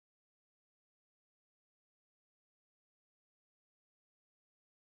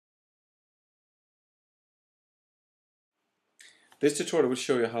This tutorial will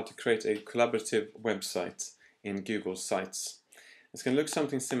show you how to create a collaborative website in Google Sites. It's going to look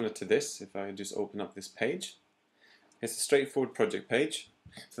something similar to this if I just open up this page. It's a straightforward project page.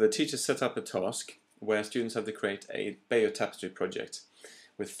 So the teacher set up a task where students have to create a Bayeux tapestry project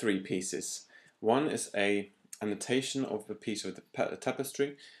with 3 pieces. One is an annotation of a piece of the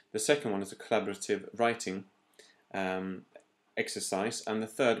tapestry. The second one is a collaborative writing exercise, and the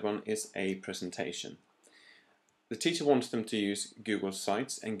third one is a presentation. The teacher wants them to use Google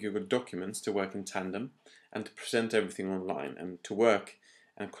Sites and Google Documents to work in tandem and to present everything online and to work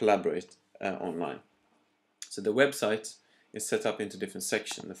and collaborate online. So the website is set up into different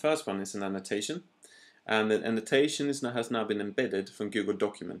sections. The first one is an annotation, and the annotation has now been embedded from Google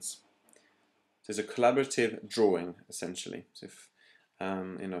Documents. So it's a collaborative drawing, essentially, so if,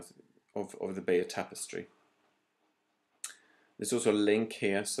 of the Bayeux tapestry. There's also a link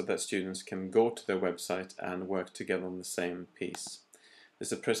here so that students can go to their website and work together on the same piece.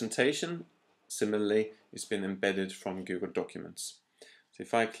 There's a presentation. Similarly, it's been embedded from Google Documents. So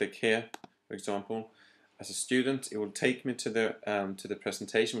if I click here, for example, as a student, it will take me to the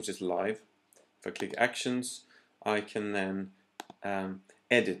presentation, which is live. If I click Actions, I can then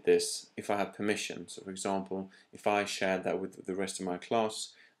edit this if I have permission. So for example, if I share that with the rest of my class,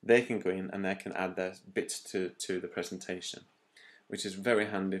 they can go in and they can add their bits to the presentation, which is very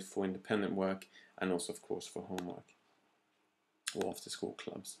handy for independent work and also, of course, for homework or after school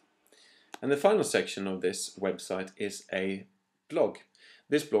clubs. And the final section of this website is a blog.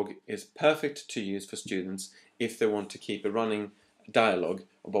 This blog is perfect to use for students if they want to keep a running dialogue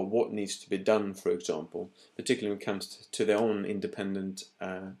about what needs to be done, for example, particularly when it comes to their own independent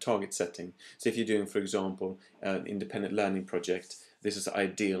target setting. So if you're doing, for example, an independent learning project, this is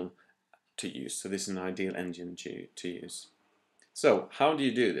ideal to use. So this is an ideal engine to use. So how do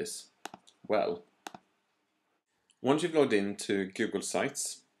you do this? Well, once you've logged into Google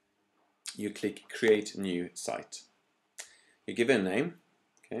Sites, you click Create New Site. You give it a name.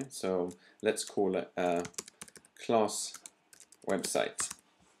 Okay, so let's call it a class website.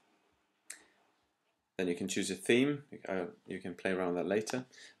 Then you can choose a theme. You can play around with that later.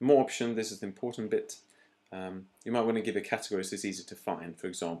 More options. This is the important bit. You might want to give a category so it's easy to find. For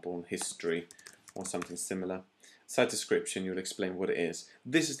example, history or something similar. Site description, you'll explain what it is.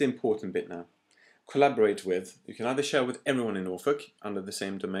 This is the important bit now. Collaborate with. You can either share with everyone in Norfolk under the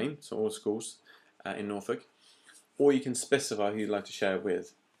same domain, so all schools in Norfolk, or you can specify who you'd like to share it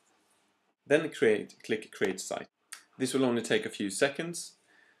with. Then click Create Site. This will only take a few seconds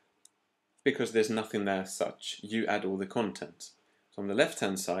because there's nothing there as such. You add all the content. So on the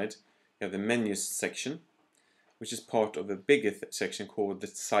left-hand side, you have the menus section, which is part of a bigger section called the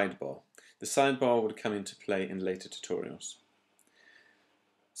sidebar. The sidebar will come into play in later tutorials.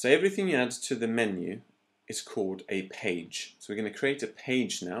 So everything you add to the menu is called a page. So we're going to create a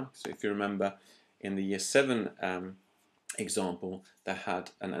page now. So if you remember in the Year 7 example, that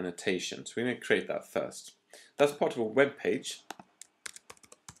had an annotation. So we're going to create that first. That's part of a web page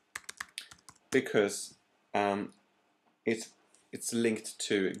because it's linked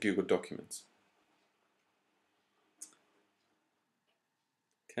to Google Documents.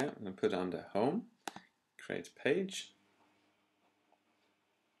 Okay, I'm going to put it under Home, Create Page.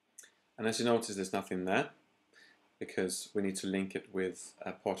 And as you notice, there's nothing there because we need to link it with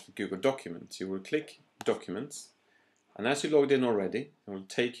a part of Google Documents. You will click Documents, and as you logged in already, it will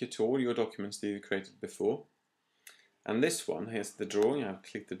take you to all your documents that you created before. And this one, here's the drawing. I'll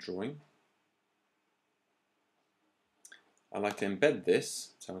click the drawing. I like to embed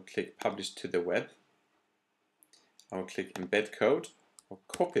this, so I'll click Publish to the Web. I'll click Embed Code. I'll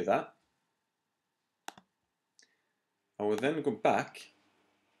copy that. I will then go back,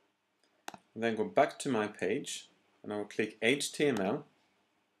 and then go back to my page, and I will click HTML.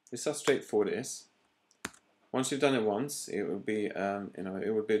 This is how straightforward it is. Once you've done it once, it will be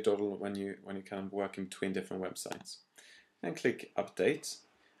it will be a doddle when you kind of work in between different websites. And click Update,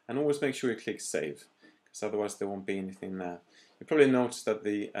 and always make sure you click Save, because otherwise there won't be anything there. You probably notice that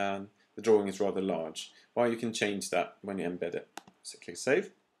the drawing is rather large. Well, you can change that when you embed it. So click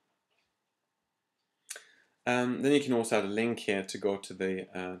Save. Then you can also add a link here to go to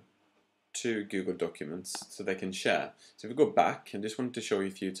the to Google Documents so they can share. So if we go back, I just wanted to show you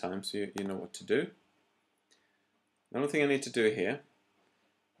a few times so you know what to do. The only thing I need to do here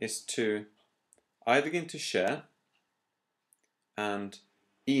is to either begin to share and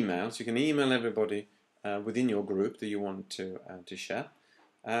email. So you can email everybody within your group that you want to share,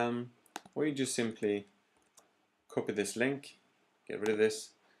 or you just simply copy this link, get rid of this.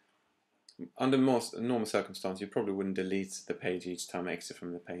 Under most normal circumstances, you probably wouldn't delete the page each time I exit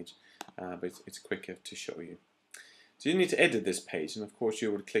from the page, but it's quicker to show you. So you need to edit this page, and of course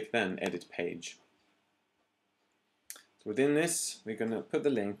you would click then Edit Page. So within this, we're going to put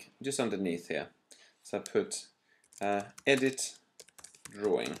the link just underneath here. So I put Edit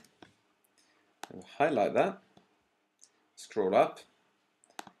Drawing. I'll highlight that, scroll up,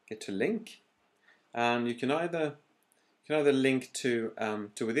 get to Link, and you can either link to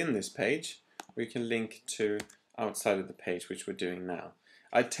within this page, or you can link to outside of the page, which we're doing now.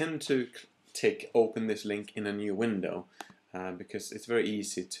 I tend to tick Open this link in a new window, because it's very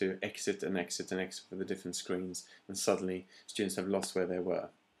easy to exit and exit and exit for the different screens, and suddenly students have lost where they were,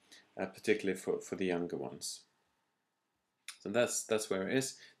 particularly for the younger ones. So that's where it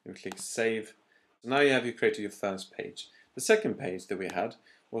is. You click Save. So now you created your first page. The second page that we had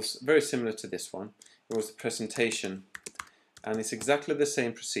was very similar to this one. It was the presentation, and it's exactly the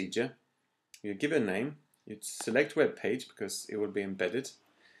same procedure. You give a name, you select web page because it will be embedded,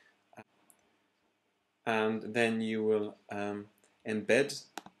 and then you will embed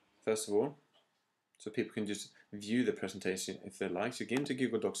first of all, so people can just view the presentation if they like. So you get into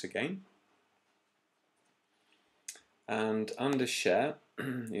Google Docs again, and under Share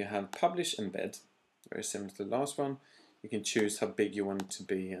you have Publish Embed, very similar to the last one. You can choose how big you want it to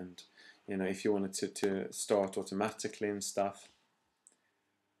be, and if you want it to start automatically and stuff.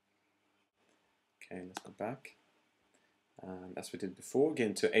 Okay, let's go back, and as we did before, get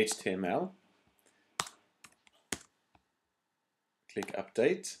into HTML, click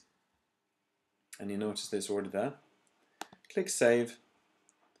Update, and you notice there's already there. Click Save,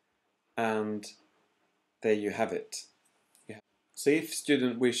 and there you have it. So if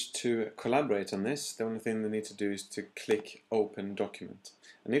students wish to collaborate on this, the only thing they need to do is to click Open Document.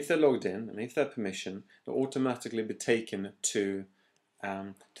 And if they're logged in, and if they're permission, they'll automatically be taken to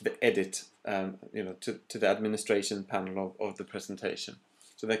the edit, to the administration panel of the presentation.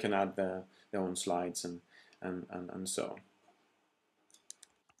 So they can add their own slides and so on.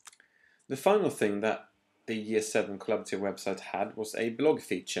 The final thing that the Year 7 collaborative website had was a blog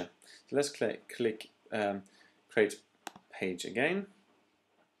feature. So let's click Create Page again,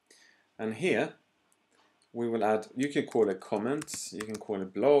 and here we will add, you can call it comments, you can call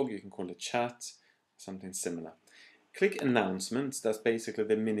it blog, you can call it chat, something similar. Click Announcements, that's basically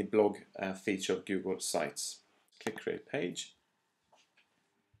the mini blog feature of Google Sites. Click Create Page.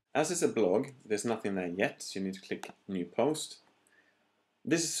 As it's a blog, there's nothing there yet, so you need to click New Post.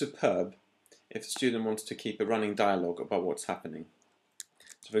 This is superb if a student wants to keep a running dialogue about what's happening.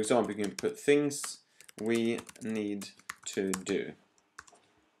 So for example, you can put things we need to do.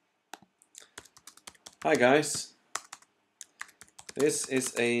 Hi guys, this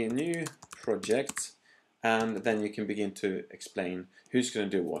is a new project, and then you can begin to explain who's going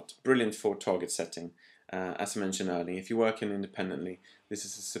to do what. Brilliant for target setting. As I mentioned earlier, if you're working independently, this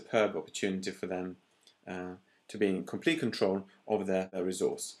is a superb opportunity for them to be in complete control over their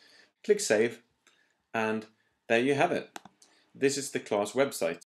resource. Click Save, and there you have it. This is the class website.